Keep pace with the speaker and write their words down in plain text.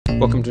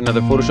Welcome to another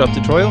Photoshop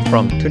tutorial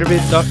from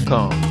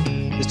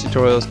TutorVidCom. This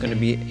tutorial is going to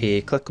be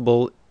a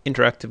clickable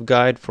interactive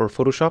guide for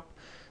Photoshop.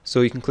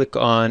 So you can click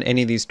on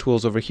any of these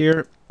tools over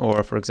here,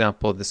 or for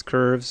example this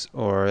curves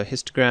or a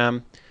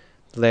histogram,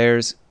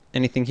 layers,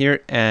 anything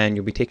here, and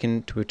you'll be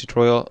taken to a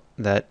tutorial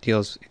that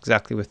deals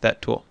exactly with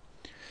that tool.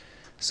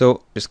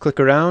 So just click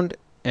around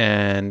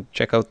and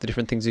check out the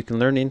different things you can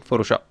learn in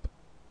Photoshop.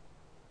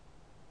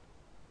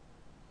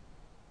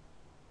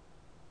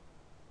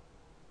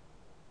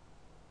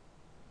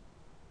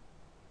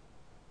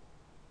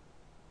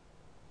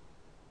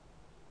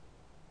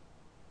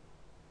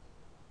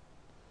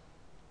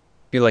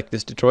 If you like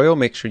this tutorial,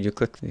 make sure you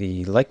click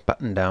the like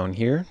button down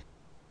here.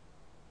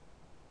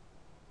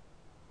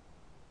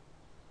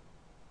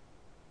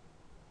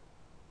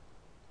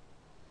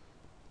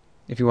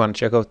 If you want to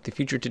check out the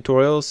future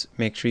tutorials,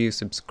 make sure you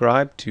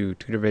subscribe to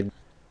TutorVid.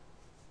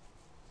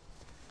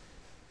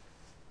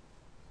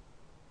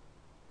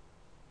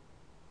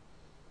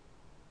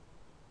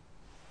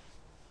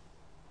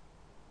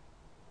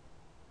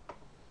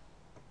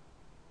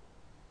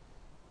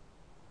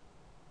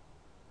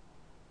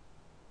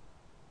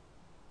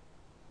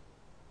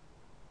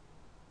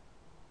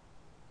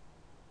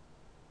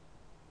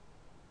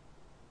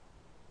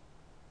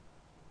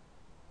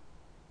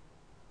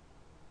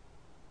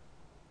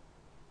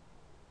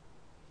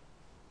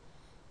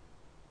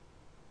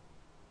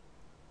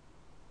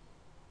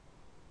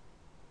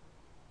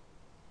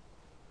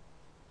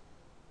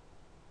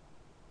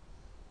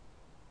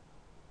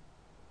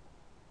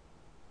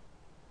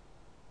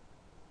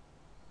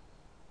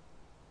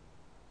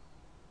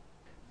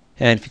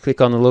 And if you click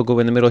on the logo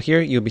in the middle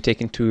here, you'll be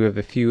taken to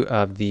a few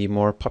of the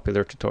more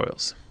popular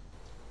tutorials.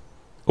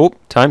 Oh,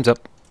 time's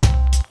up.